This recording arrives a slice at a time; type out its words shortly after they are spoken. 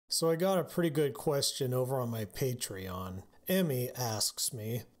So I got a pretty good question over on my Patreon. Emmy asks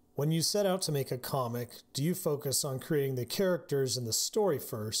me, when you set out to make a comic, do you focus on creating the characters and the story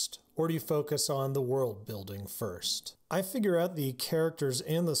first, or do you focus on the world building first? I figure out the characters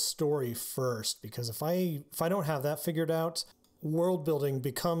and the story first, because if I don't have that figured out, world building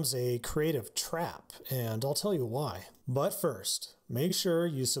becomes a creative trap, and I'll tell you why. But first, make sure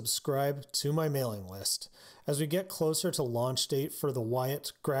you subscribe to my mailing list. As we get closer to launch date for the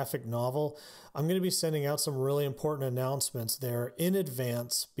Wyatt graphic novel, I'm going to be sending out some really important announcements there in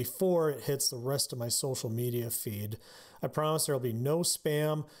advance before it hits the rest of my social media feed. I promise there will be no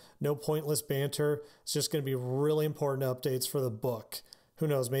spam, no pointless banter. It's just going to be really important updates for the book. Who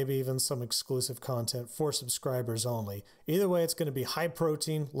knows, maybe even some exclusive content for subscribers only. Either way, it's going to be high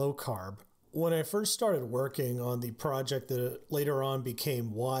protein, low carb. When I first started working on the project that later on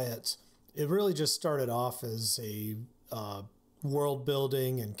became Wyatt, it really just started off as a world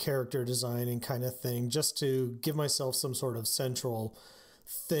building and character designing kind of thing, just to give myself some sort of central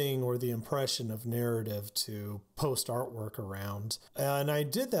thing or the impression of narrative to post artwork around. And I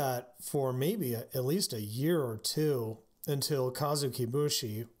did that for maybe at least a year or two, until Kazuki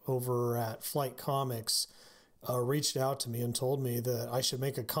Bushi over at Flight Comics reached out to me and told me that I should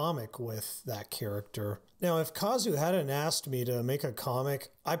make a comic with that character. Now, if Kazu hadn't asked me to make a comic,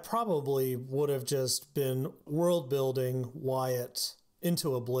 I probably would have just been world building Wyatt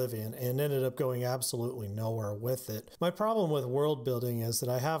into oblivion and ended up going absolutely nowhere with it. My problem with world building is that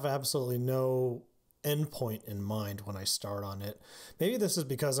I have absolutely no endpoint in mind when I start on it. Maybe this is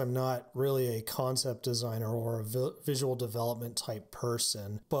because I'm not really a concept designer or a visual development type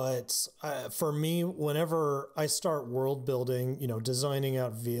person, but for me, whenever I start world building, designing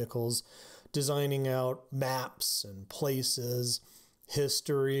out vehicles, designing out maps and places,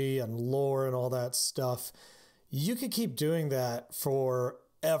 history and lore and all that stuff, you could keep doing that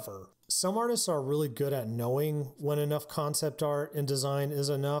forever. Some artists are really good at knowing when enough concept art and design is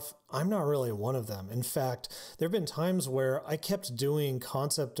enough. I'm not really one of them. In fact, there have been times where I kept doing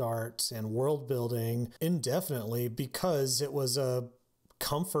concept art and world building indefinitely because it was a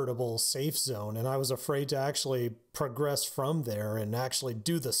comfortable safe zone and I was afraid to actually progress from there and actually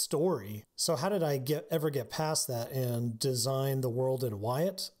do the story. So how did I ever get past that and design the world in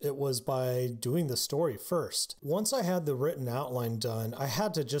Wyatt? It was by doing the story first. Once I had the written outline done, I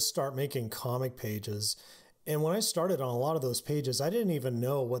had to just start making comic pages. And when I started on a lot of those pages, I didn't even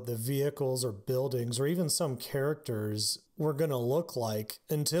know what the vehicles or buildings or even some characters were going to look like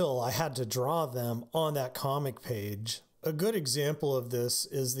until I had to draw them on that comic page. A good example of this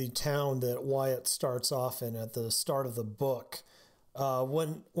is the town that Wyatt starts off in at the start of the book.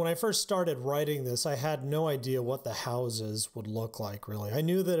 When I first started writing this, I had no idea what the houses would look like, really. I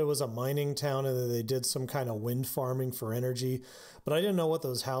knew that it was a mining town and that they did some kind of wind farming for energy, but I didn't know what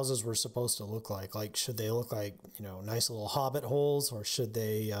those houses were supposed to look like. Like, should they look like, nice little hobbit holes, or should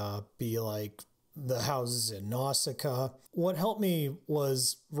they be like the houses in Nausicaa? What helped me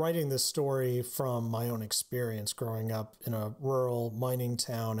was writing this story from my own experience growing up in a rural mining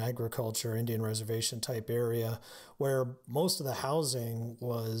town, agriculture, Indian reservation type area where most of the housing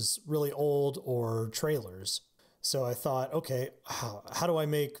was really old or trailers. So I thought, okay, how do I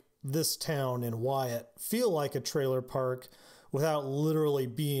make this town in Wyatt feel like a trailer park without literally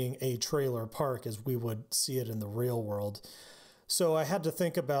being a trailer park as we would see it in the real world? So I had to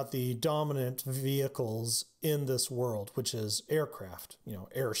think about the dominant vehicles in this world, which is aircraft,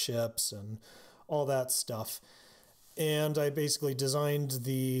 airships and all that stuff. And I basically designed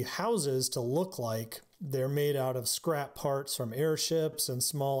the houses to look like they're made out of scrap parts from airships and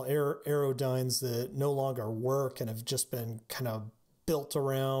small aerodynes that no longer work and have just been kind of built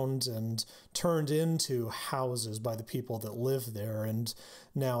around and turned into houses by the people that live there and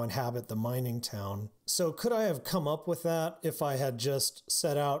now inhabit the mining town. So could I have come up with that if I had just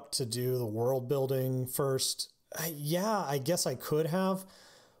set out to do the world building first? Yeah, I guess I could have,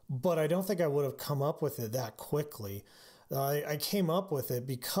 but I don't think I would have come up with it that quickly. I came up with it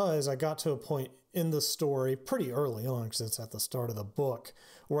because I got to a point in the story pretty early on, because it's at the start of the book,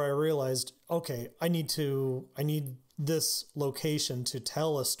 where I realized, okay, I need this location to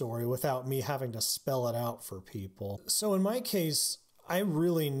tell a story without me having to spell it out for people. So in my case, I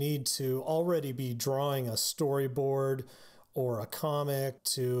really need to already be drawing a storyboard or a comic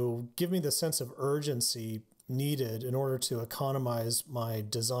to give me the sense of urgency needed in order to economize my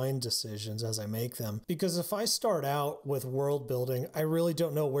design decisions as I make them. Because if I start out with world building, I really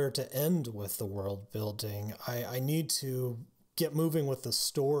don't know where to end with the world building. I need to get moving with the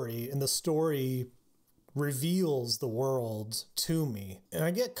story, and the story reveals the world to me. And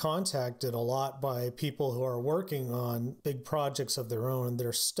I get contacted a lot by people who are working on big projects of their own.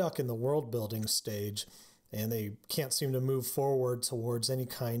 They're stuck in the world building stage and they can't seem to move forward towards any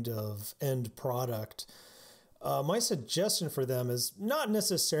kind of end product. My suggestion for them is not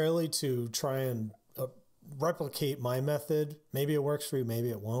necessarily to try and replicate my method. Maybe it works for you, maybe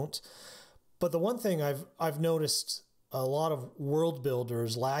it won't. But the one thing I've noticed a lot of world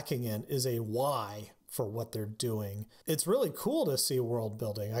builders lacking in is a why for what they're doing. It's really cool to see world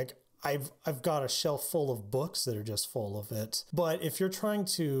building. I've got a shelf full of books that are just full of it. But if you're trying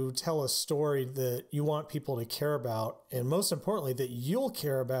to tell a story that you want people to care about, and most importantly, that you'll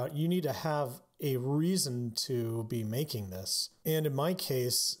care about, you need to have a reason to be making this. And in my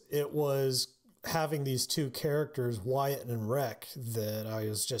case, it was having these two characters, Wyatt and Rec, that I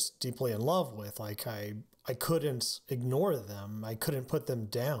was just deeply in love with. Like I couldn't ignore them. I couldn't put them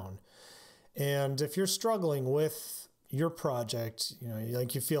down. And if you're struggling with your project,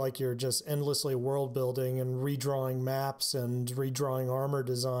 you feel like you're just endlessly world building and redrawing maps and redrawing armor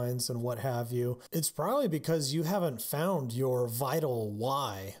designs and what have you, it's probably because you haven't found your vital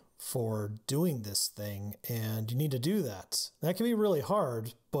why for doing this thing, and you need to do that. That can be really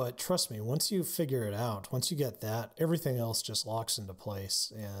hard, but trust me, once you figure it out, once you get that, everything else just locks into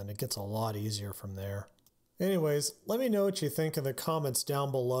place and it gets a lot easier from there. Anyways, let me know what you think in the comments down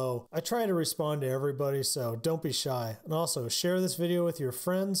below. I try to respond to everybody, so don't be shy. And also, share this video with your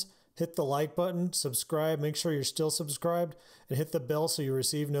friends, hit the like button, subscribe, make sure you're still subscribed, and hit the bell so you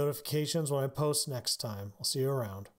receive notifications when I post next time. I'll see you around.